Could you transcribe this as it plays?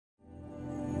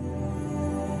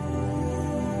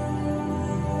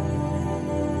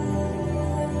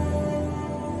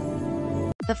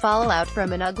The fallout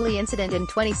from an ugly incident in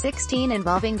 2016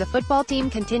 involving the football team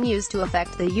continues to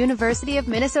affect the University of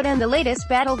Minnesota, and the latest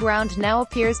battleground now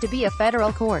appears to be a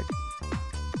federal court.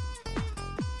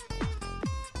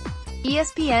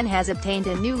 ESPN has obtained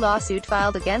a new lawsuit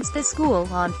filed against the school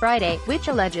on Friday, which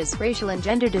alleges racial and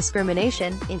gender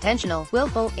discrimination, intentional,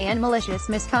 willful, and malicious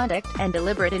misconduct, and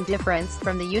deliberate indifference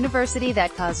from the university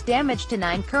that caused damage to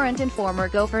 9 current and former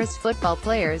Gophers football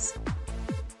players.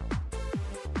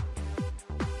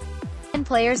 10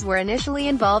 players were initially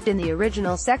involved in the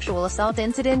original sexual assault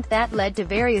incident that led to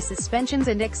various suspensions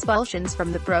and expulsions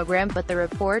from the program, but the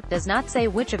report does not say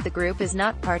which of the group is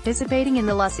not participating in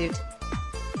the lawsuit.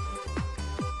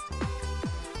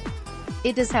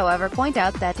 It does, however, point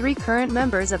out that 3 current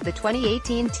members of the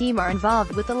 2018 team are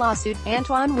involved with the lawsuit: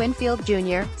 Antoine Winfield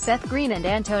Jr., Seth Green, and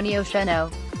Antonio Cheno.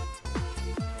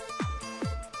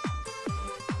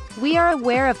 "We are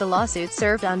aware of the lawsuit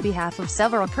served on behalf of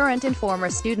several current and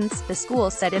former students," the school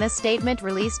said in a statement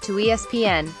released to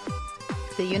ESPN.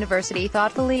 The university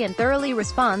thoughtfully and thoroughly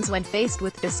responds when faced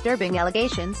with disturbing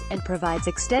allegations, and provides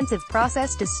extensive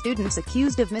process to students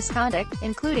accused of misconduct,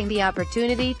 including the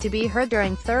opportunity to be heard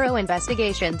during thorough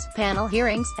investigations, panel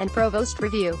hearings, and provost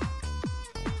review.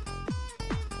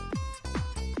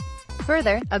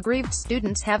 Further, aggrieved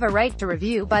students have a right to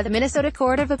review by the Minnesota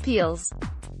Court of Appeals.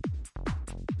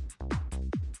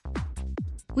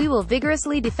 "We will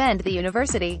vigorously defend the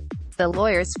university." The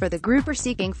lawyers for the group are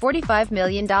seeking $45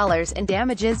 million in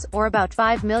damages, or about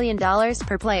 $5 million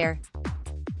per player.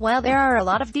 While there are a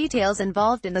lot of details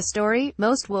involved in the story,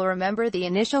 most will remember the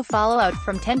initial fallout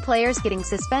from 10 players getting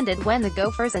suspended when the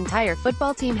Gophers' entire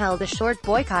football team held a short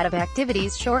boycott of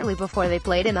activities shortly before they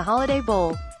played in the Holiday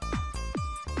Bowl.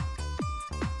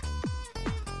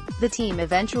 The team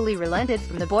eventually relented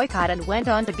from the boycott and went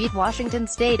on to beat Washington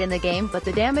State in the game, but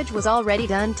the damage was already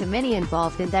done to many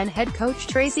involved, and then head coach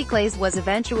Tracy Claeys was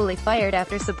eventually fired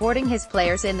after supporting his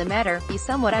players in the matter. He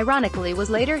somewhat ironically was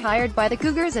later hired by the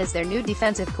Cougars as their new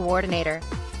defensive coordinator.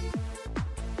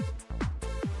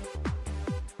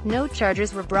 No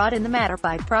charges were brought in the matter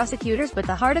by prosecutors, but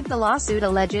the heart of the lawsuit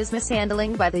alleges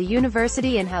mishandling by the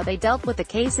university and how they dealt with the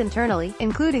case internally,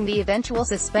 including the eventual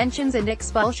suspensions and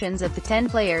expulsions of the 10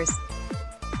 players.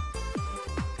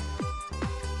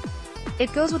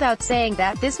 It goes without saying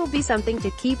that this will be something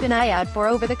to keep an eye out for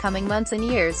over the coming months and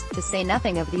years, to say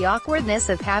nothing of the awkwardness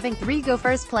of having 3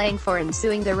 Gophers playing for and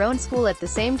suing their own school at the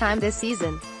same time this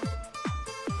season.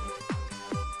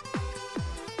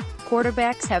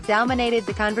 Quarterbacks have dominated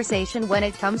the conversation when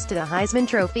it comes to the Heisman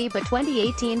Trophy, but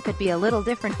 2018 could be a little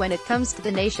different when it comes to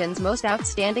the nation's most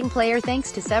outstanding player,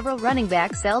 thanks to several running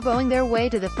backs elbowing their way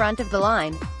to the front of the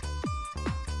line.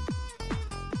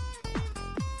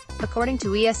 According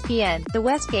to ESPN, the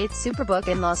Westgate Superbook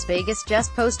in Las Vegas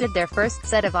just posted their first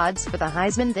set of odds for the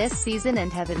Heisman this season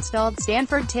and have installed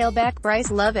Stanford tailback Bryce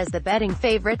Love as the betting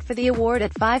favorite for the award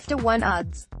at 5-to-1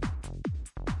 odds.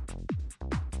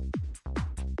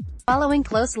 Following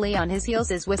closely on his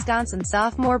heels is Wisconsin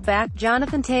sophomore back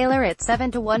Jonathan Taylor at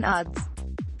 7-to-1 odds.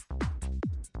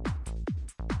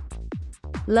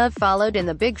 Love followed in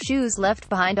the big shoes left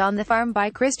behind on the farm by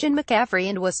Christian McCaffrey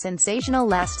and was sensational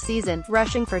last season,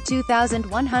 rushing for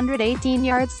 2,118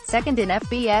 yards, second in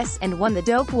FBS, and won the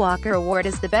Doak Walker Award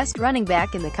as the best running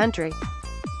back in the country.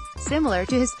 Similar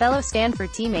to his fellow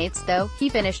Stanford teammates, though, he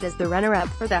finished as the runner-up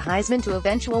for the Heisman to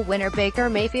eventual winner Baker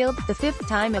Mayfield, the 5th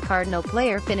time a Cardinal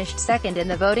player finished second in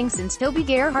the voting since Toby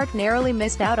Gerhart narrowly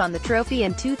missed out on the trophy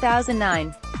in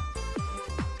 2009.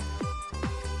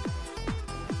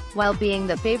 While being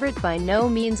the favorite by no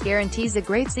means guarantees a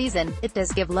great season, it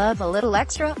does give Love a little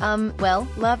extra,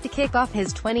 love to kick off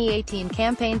his 2018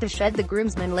 campaign to shed the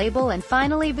groomsman label and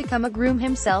finally become a groom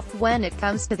himself when it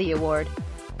comes to the award.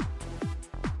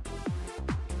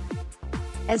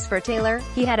 As for Taylor,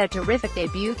 he had a terrific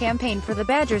debut campaign for the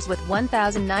Badgers with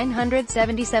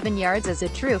 1,977 yards as a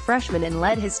true freshman and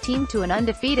led his team to an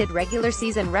undefeated regular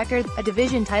season record, a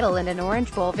division title and an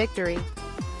Orange Bowl victory.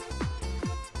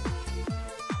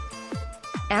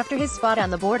 After his spot on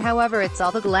the board, however, it's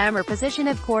all the glamour position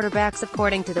of quarterbacks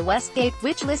according to the Westgate,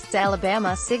 which lists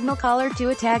Alabama's signal caller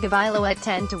Tua Tagovailoa at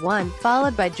 10-to-1,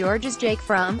 followed by Georgia's Jake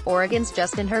Fromm, Oregon's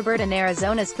Justin Herbert and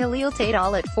Arizona's Khalil Tate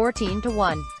all at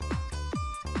 14-to-1.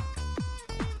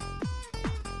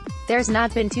 There's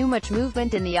not been too much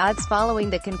movement in the odds following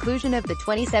the conclusion of the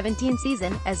 2017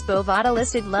 season, as Bovada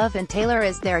listed Love and Taylor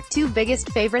as their 2 biggest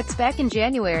favorites back in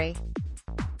January.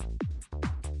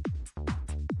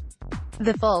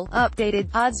 The full, updated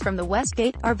odds from the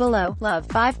Westgate are below. Love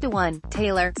 5-1,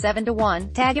 Taylor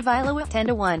 7-1, Tagovailoa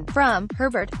 10-1. From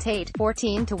Herbert Tate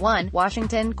 14-1,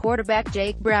 Washington quarterback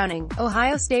Jake Browning,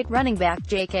 Ohio State running back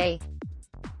J.K.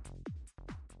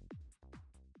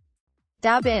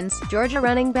 Dobbins, Georgia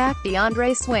running back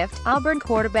DeAndre Swift, Auburn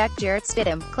quarterback Jarrett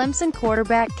Stidham, Clemson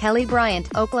quarterback Kelly Bryant,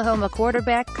 Oklahoma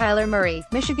quarterback Kyler Murray,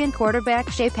 Michigan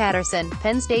quarterback Shea Patterson,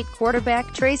 Penn State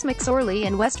quarterback Trace McSorley,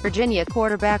 and West Virginia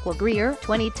quarterback Will Grier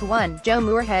 20-1. Joe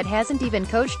Moorhead hasn't even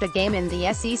coached a game in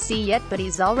the SEC yet, but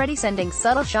he's already sending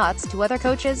subtle shots to other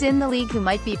coaches in the league who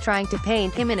might be trying to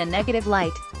paint him in a negative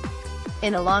light.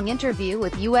 In a long interview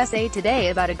with USA Today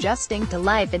about adjusting to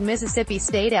life in Mississippi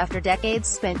State after decades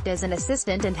spent as an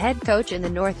assistant and head coach in the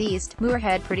Northeast,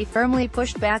 Moorhead pretty firmly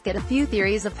pushed back at a few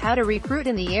theories of how to recruit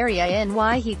in the area and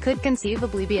why he could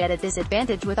conceivably be at a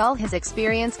disadvantage with all his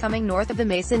experience coming north of the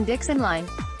Mason-Dixon line.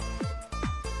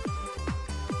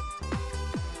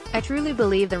 "I truly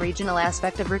believe the regional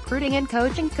aspect of recruiting and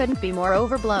coaching couldn't be more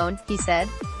overblown," he said.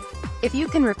 "If you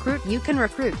can recruit, you can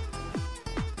recruit.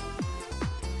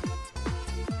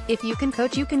 If you can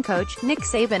coach, you can coach." Nick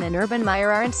Saban and Urban Meyer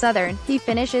aren't Southern, he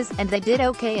finishes, and they did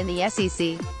okay in the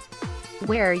SEC.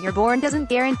 "Where you're born doesn't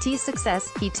guarantee success,"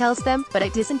 he tells them, but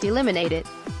it doesn't eliminate it.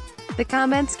 The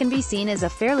comments can be seen as a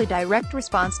fairly direct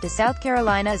response to South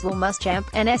Carolina's Will Muschamp,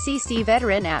 an SEC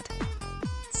veteran at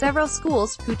several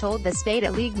schools, who told the state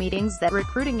at league meetings that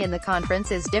recruiting in the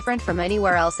conference is different from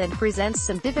anywhere else and presents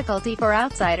some difficulty for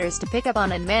outsiders to pick up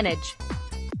on and manage.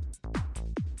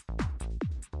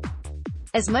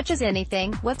 "As much as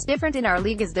anything, what's different in our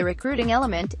league is the recruiting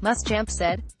element," Muschamp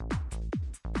said.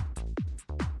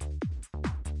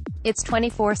 "It's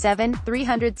 24/7,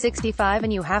 365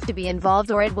 and you have to be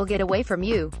involved or it will get away from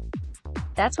you.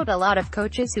 That's what a lot of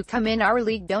coaches who come in our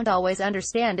league don't always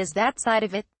understand, is that side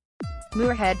of it."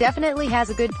 Moorhead definitely has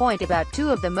a good point about two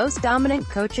of the most dominant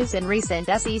coaches in recent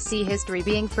SEC history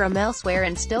being from elsewhere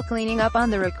and still cleaning up on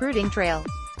the recruiting trail.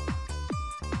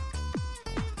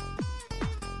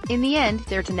 In the end,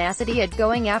 their tenacity at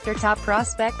going after top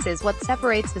prospects is what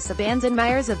separates the Sabans and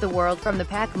Meyers of the world from the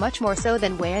pack, much more so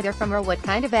than where they're from or what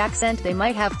kind of accent they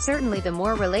might have, certainly the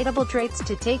more relatable traits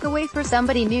to take away for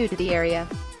somebody new to the area.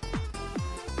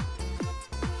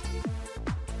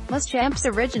 Muschamp's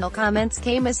original comments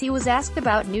came as he was asked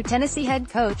about new Tennessee head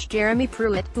coach Jeremy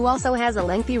Pruitt, who also has a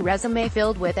lengthy resume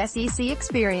filled with SEC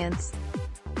experience.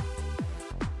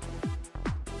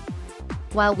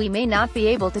 "While we may not be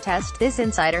able to test this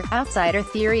insider-outsider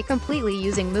theory completely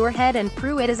using Moorhead and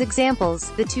Pruitt as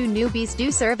examples, the two newbies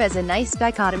do serve as a nice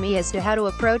dichotomy as to how to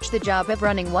approach the job of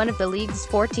running one of the league's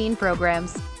 14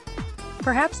 programs.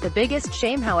 Perhaps the biggest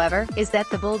shame, however, is that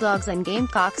the Bulldogs and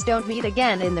Gamecocks don't meet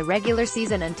again in the regular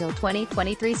season until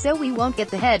 2023, so we won't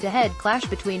get the head-to-head clash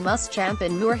between Muschamp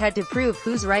and Moorhead to prove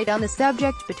who's right on the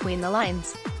subject between the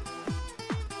lines."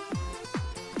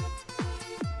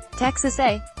 Texas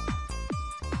A.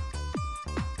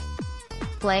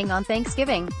 Playing on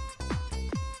Thanksgiving.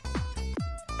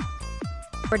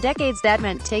 For decades that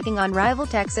meant taking on rival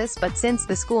Texas, but since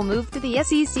the school moved to the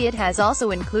SEC it has also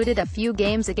included a few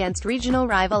games against regional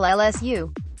rival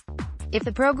LSU. If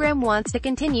the program wants to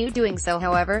continue doing so,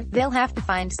 however, they'll have to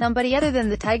find somebody other than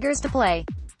the Tigers to play.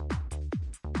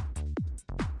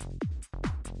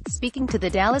 Speaking to the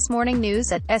Dallas Morning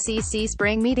News at SEC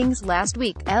spring meetings last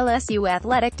week, LSU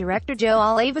Athletic Director Joe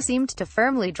Alleva seemed to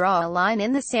firmly draw a line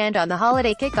in the sand on the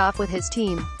holiday kickoff with his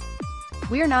team.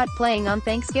 "We're not playing on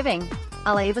Thanksgiving,"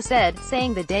 Alleva said,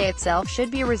 saying the day itself should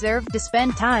be reserved to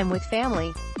spend time with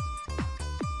family.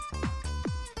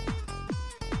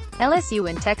 LSU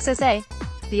and Texas A.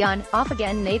 The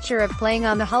on-off-again nature of playing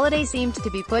on the holiday seemed to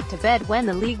be put to bed when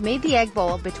the league made the Egg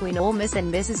Bowl between Ole Miss and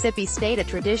Mississippi State a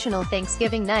traditional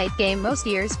Thanksgiving night game most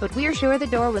years, but we're sure the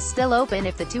door was still open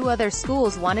if the two other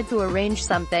schools wanted to arrange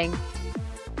something.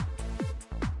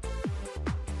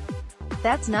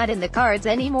 That's not in the cards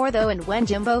anymore though, and when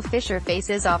Jimbo Fisher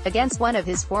faces off against one of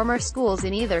his former schools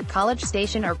in either College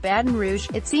Station or Baton Rouge,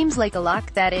 it seems like a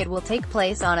lock that it will take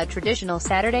place on a traditional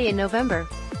Saturday in November.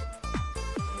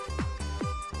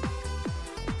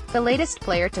 The latest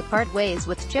player to part ways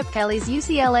with Chip Kelly's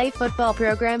UCLA football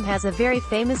program has a very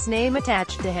famous name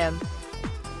attached to him.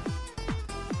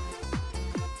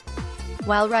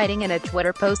 While writing in a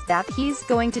Twitter post that he's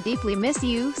going to deeply miss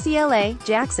UCLA,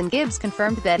 Jackson Gibbs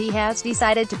confirmed that he has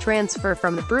decided to transfer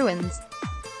from the Bruins.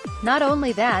 Not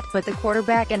only that, but the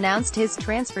quarterback announced his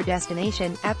transfer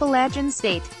destination, Appalachian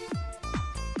State.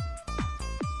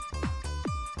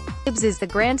 Gibbs is the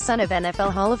grandson of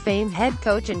NFL Hall of Fame head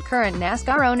coach and current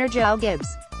NASCAR owner Joe Gibbs.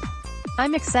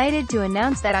 "I'm excited to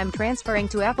announce that I'm transferring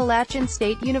to Appalachian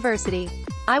State University.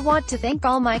 I want to thank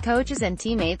all my coaches and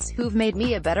teammates who've made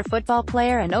me a better football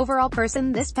player and overall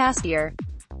person this past year.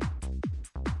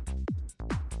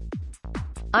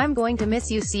 I'm going to miss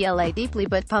UCLA deeply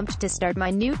but pumped to start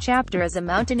my new chapter as a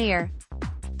Mountaineer.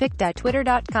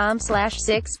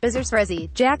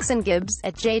 Pic.twitter.com/6bizzersrezi, Jackson Gibbs,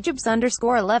 at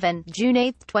jgibbs_11, June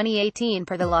 8, 2018.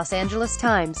 Per the Los Angeles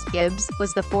Times, Gibbs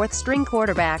was the fourth-string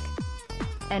quarterback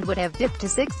and would have dipped to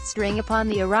sixth string upon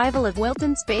the arrival of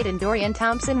Wilton Speight and Dorian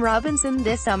Thompson-Robinson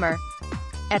this summer.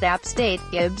 At App State,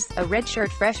 Gibbs, a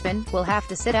redshirt freshman, will have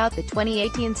to sit out the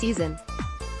 2018 season.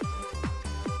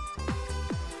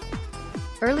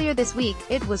 Earlier this week,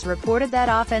 it was reported that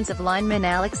offensive linemen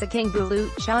Alex Akingbulu,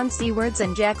 Sean Seawards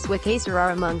and Jax Wickaser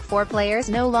are among 4 players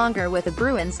no longer with the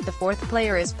Bruins. The fourth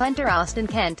player is punter Austin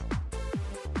Kent.